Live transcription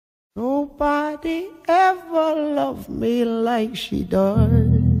Nobody ever loved me like she does.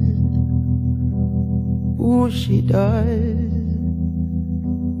 Ooh, she does.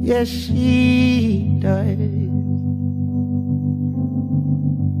 Yes, she does.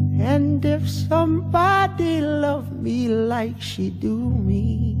 And if somebody loved me like she do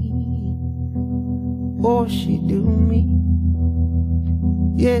me, oh, she do me.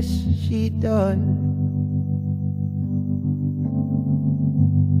 Yes, she does.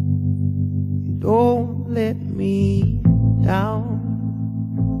 Don't let me down.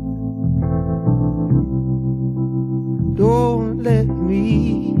 Don't let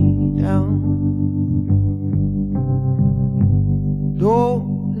me down.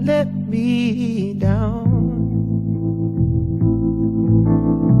 Don't let me down.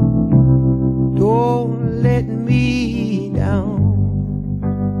 Don't let me down.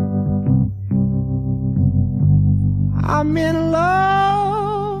 I'm in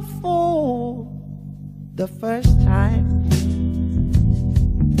love for the first time.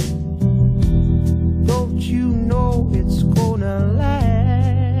 Don't you know it's gonna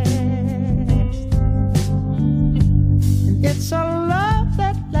last? And it's a love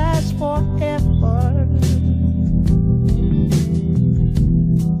that lasts forever.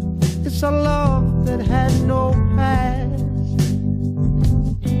 It's a love that has no past.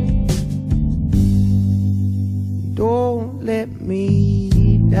 Don't let me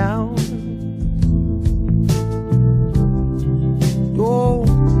down.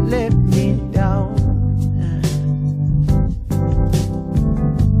 Don't let me down.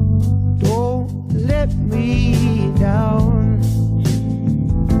 Don't let me down.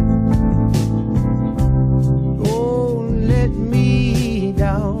 Don't let me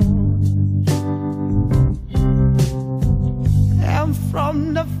down. And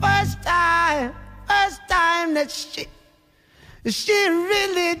from the first time that she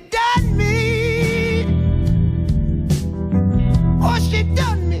really